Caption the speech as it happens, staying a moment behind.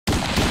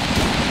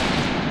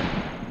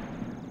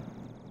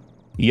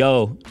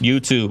Yo,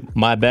 YouTube,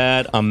 my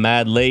bad. I'm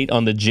mad late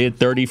on the JID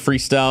 30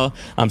 freestyle.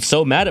 I'm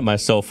so mad at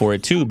myself for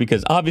it too,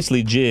 because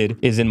obviously JID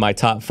is in my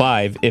top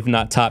 5, if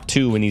not top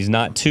 2, and he's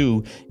not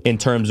 2 in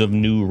terms of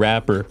new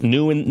rapper.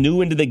 New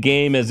into the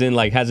game, as in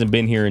like hasn't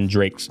been here in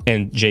Drake's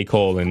and J.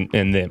 Cole and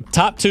them.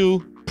 Top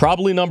 2.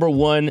 Probably number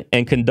 1,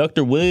 and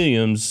Conductor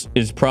Williams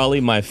is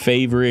probably my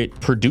favorite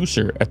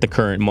producer at the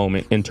current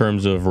moment in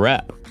terms of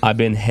rap. I've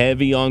been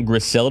heavy on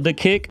Griselda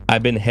Kick.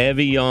 I've been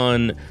heavy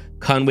on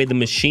Conway the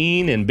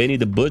Machine and Benny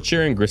the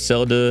Butcher, and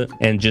Griselda,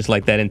 and just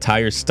like that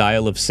entire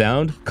style of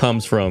sound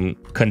comes from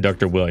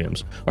Conductor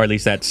Williams, or at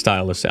least that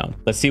style of sound.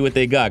 Let's see what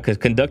they got, because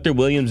Conductor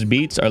Williams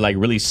beats are like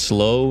really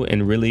slow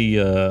and really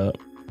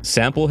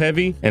sample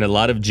heavy, and a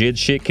lot of JID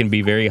shit can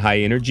be very high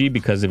energy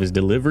because of his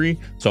delivery.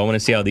 So I want to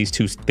see how these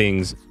two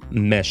things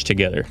mesh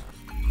together.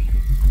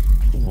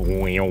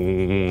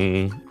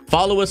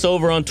 Follow us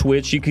over on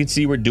Twitch. You can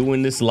see we're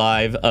doing this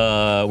live.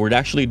 We're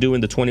actually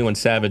doing the 21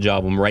 Savage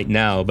album right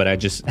now, but I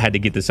just had to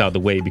get this out of the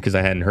way because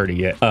I hadn't heard it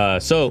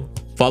yet. So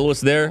follow us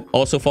there.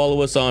 Also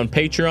follow us on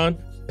Patreon.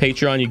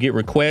 Patreon, you get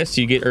requests,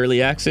 you get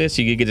early access,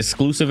 you get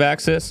exclusive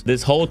access.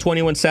 This whole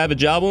 21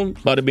 Savage album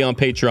about to be on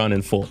Patreon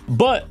in full.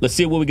 But let's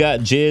see what we got.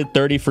 JID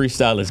 30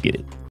 freestyle. Let's get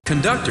it.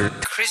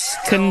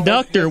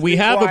 Conductor, we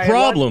have a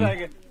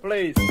problem.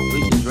 Please.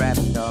 We just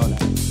rapping, dog.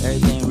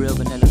 Everything real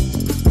vanilla.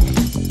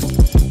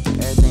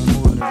 Everything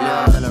moving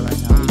vanilla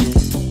right now. We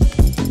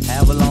just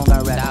have a long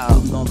I rap.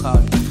 Dog. We gonna call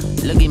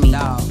it. Look at me,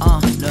 dog.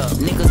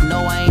 Niggas know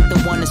I ain't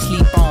the one to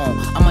sleep on.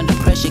 I'm under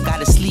pressure,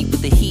 gotta sleep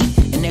with the heat.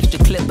 An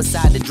extra clip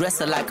beside the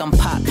dresser like I'm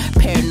Pop.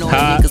 Paranoid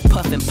niggas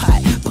puffing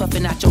pot,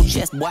 puffing out your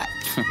chest, what?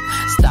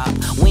 Stop.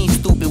 We ain't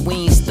stupid, we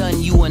ain't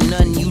stun you, and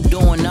nothing you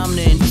doing. I'm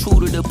the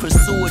intruder, the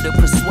pursuer, the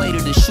persuader,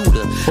 the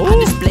shooter. I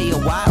display a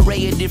wide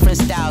array of different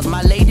styles.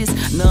 My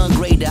latest, none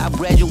greater. I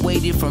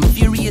graduated from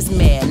Furious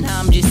Mad,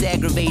 now I'm just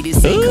aggravated.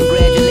 Say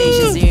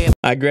congratulations, everybody.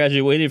 I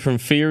graduated from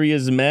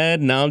Furious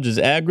Mad, now I'm just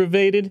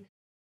aggravated.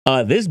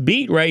 This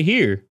beat right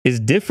here is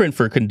different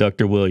for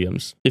Conductor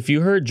Williams. If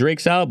you heard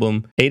Drake's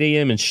album 8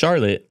 AM in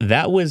Charlotte,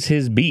 that was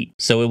his beat,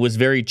 so it was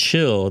very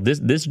chill.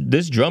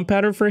 This drum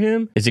pattern for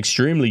him is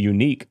extremely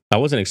unique. I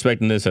wasn't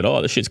expecting this at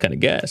all. This shit's kind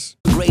of gas.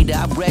 Greater,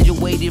 I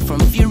graduated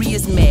from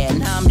Furious Mad,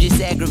 now I'm just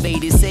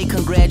aggravated. Say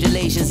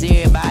congratulations,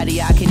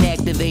 everybody. I can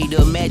activate.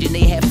 Imagine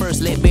they had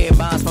first let bear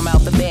bonds from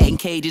out the batting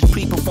cages.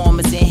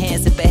 Pre-performance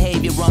enhancing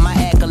behavior. Run my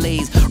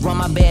accolades, run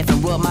my bath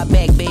and rub my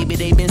back, baby.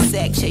 They been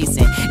sack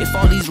chasing. If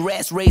all these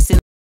rats racing.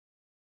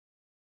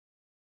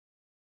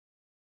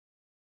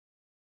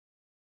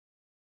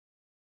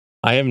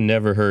 I have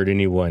never heard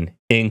anyone,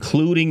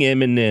 including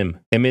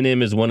Eminem.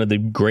 Eminem is one of the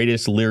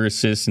greatest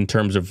lyricists in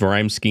terms of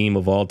rhyme scheme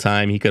of all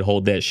time. He could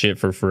hold that shit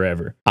for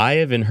forever. I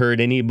haven't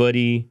heard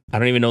anybody, I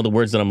don't even know the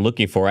words that I'm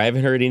looking for. I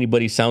haven't heard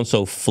anybody sound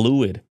so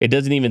fluid. It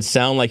doesn't even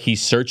sound like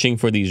he's searching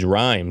for these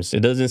rhymes. It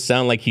doesn't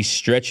sound like he's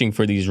stretching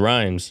for these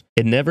rhymes.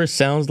 It never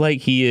sounds like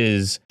he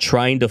is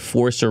trying to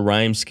force a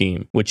rhyme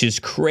scheme, which is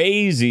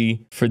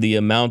crazy for the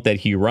amount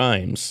that he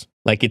rhymes.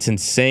 Like, it's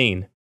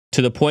insane.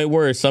 To the point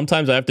where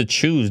sometimes I have to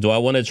choose. Do I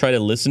want to try to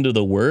listen to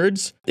the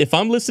words? If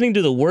I'm listening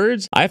to the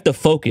words, I have to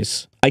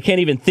focus. I can't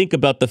even think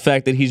about the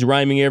fact that he's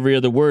rhyming every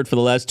other word for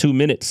the last 2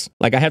 minutes.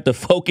 Like, I have to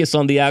focus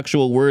on the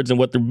actual words and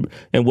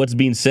what's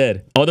being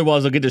said.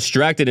 Otherwise, I'll get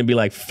distracted and be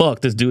like,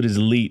 fuck, this dude is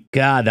elite.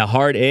 God, the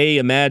hard A,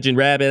 imagine,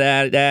 rabbit,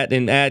 at,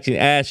 and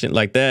action,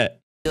 like that.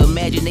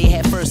 Imagine they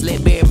had first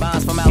let bear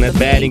bonds from out the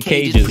batting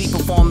cages.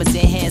 Pre-performance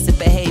enhancing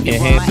behavior.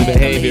 Enhancing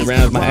behavior,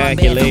 round my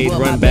accolades,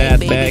 run back,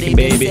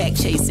 baby.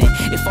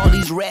 If all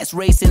these rats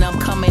racing, I'm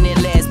coming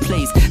in last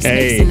place.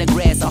 Snakes in the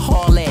grass, a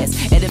haul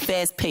ass at a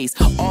fast pace.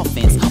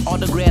 Offense,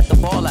 autograph the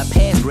ball, I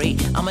pass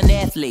great. I'm an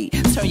athlete.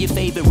 Turn your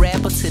favorite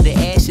rapper to the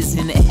ashes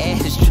in the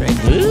ashtray.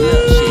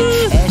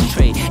 Shit.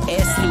 Ashtray,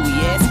 ask Louie,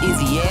 ask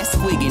Izzy, ask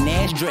Squiggin,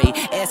 ask Dre,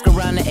 ask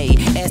around the A,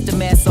 ask the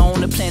massa on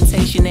the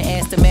plantation, and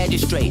ask the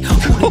magistrate.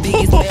 Who the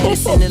biggest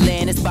baddest in the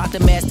land is about to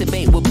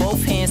masturbate with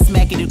both hands,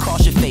 smack it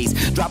across your face.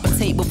 Drop a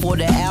tape before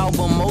the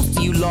album, most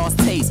of you lost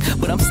taste.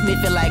 But I'm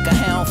sniffing like a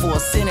hound for a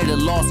sinner that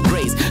lost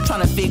grace.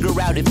 Trying to figure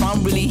out if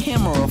I'm really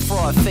him or a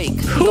fraud fake.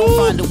 You gon'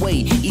 find a way,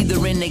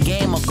 either in the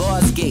game or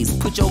God's gates.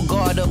 Put your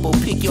guard up or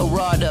pick your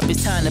rod up,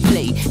 it's time to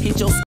play. Hit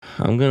your...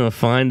 I'm gonna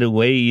find a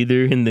way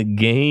either in the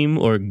game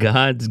or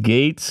God's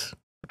gates.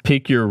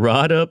 Pick your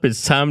rod up,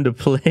 it's time to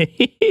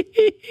play.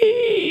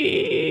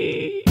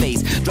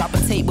 Drop a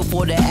tape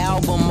before the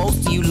album,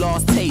 most of you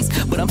lost taste.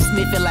 But I'm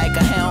sniffing like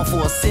a hound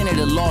for a sinner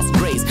that lost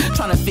grace.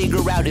 Trying to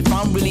figure out if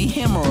I'm really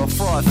him or a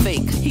fraud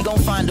fake. He gon'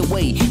 find a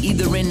way,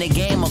 either in the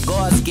game or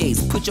God's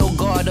gates. Put your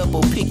guard up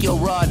or pick your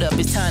rod up,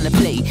 it's time to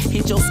play.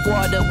 Hit your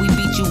squad up, we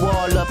beat you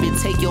all up and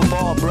take your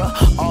ball,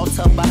 bruh. All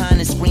tough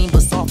behind the screen,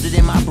 but softer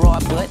than my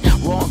broad butt.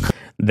 Wrong.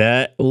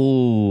 That,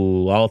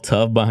 ooh, all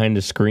tough behind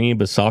the screen,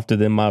 but softer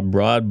than my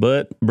broad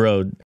butt.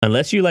 Bro,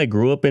 unless you like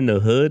grew up in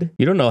the hood,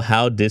 you don't know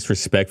how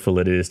disrespectful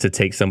it is to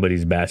take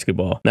somebody's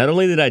basketball. Not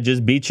only did I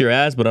just beat your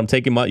ass, but I'm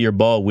taking your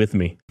ball with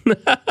me.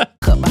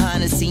 Cut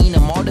behind the scene,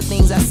 all the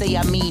things I say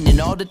I mean, and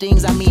all the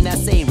things I mean I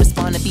say.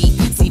 Respond to beat,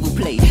 see who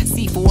play,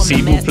 see for a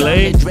S'il vous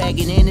plaît.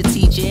 Dragon and the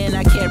teacher, and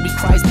I carry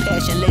Christ's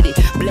passion. Let it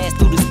blast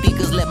through the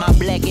speakers. Let my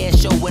black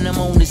ass show when I'm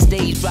on the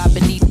stage. Drop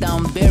beneath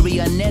them. Very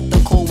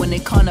unethical when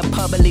it come to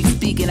public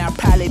speaking. I've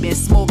probably been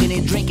smoking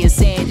and drinking,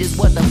 saying just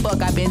what the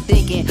fuck I've been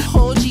thinking.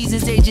 Oh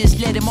Jesus, they just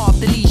let him off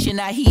the leash, and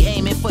now he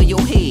aiming for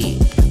your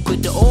head.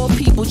 Put the old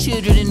people,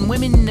 children, and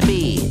women in the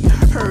bed.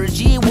 Heard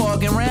G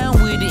walking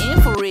around with the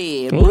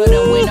infrared.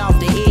 Brother went off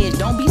the edge.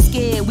 Don't be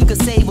scared, we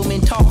could save him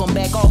and talk him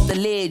back off the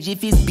ledge.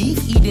 If it's beef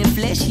eating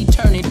flesh, he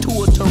turn into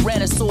a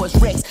Tyrannosaurus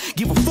Rex.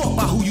 Give a fuck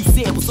about who you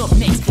said was up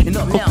next. And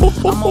up now,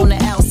 I'm on the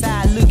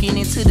outside looking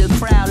into the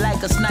crowd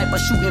like a sniper,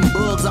 shooting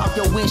bugs off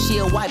your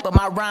windshield wiper.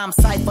 My rhyme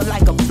cipher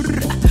like a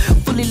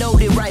fully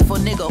loaded rifle,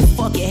 nigga.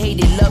 Fuck it,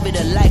 hate it, love it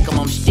or like him.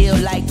 I'm still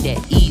like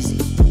that, easy.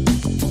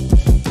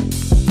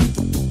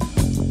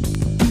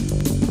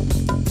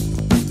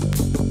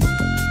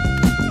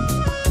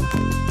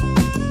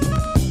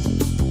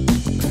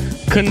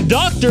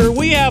 Conductor,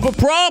 we have a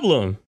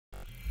problem.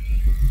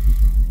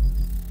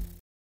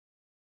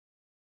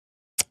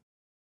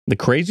 The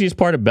craziest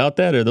part about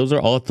that are those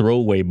are all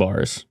throwaway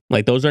bars.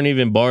 Like, those aren't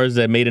even bars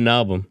that made an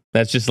album.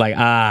 That's just like,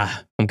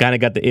 I'm kind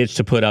of got the itch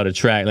to put out a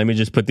track. Let me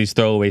just put these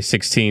throwaway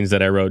 16s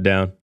that I wrote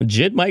down.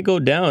 Jid might go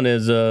down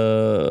as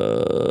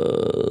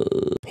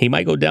he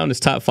might go down as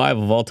top 5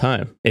 of all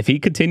time. If he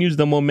continues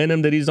the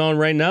momentum that he's on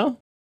right now,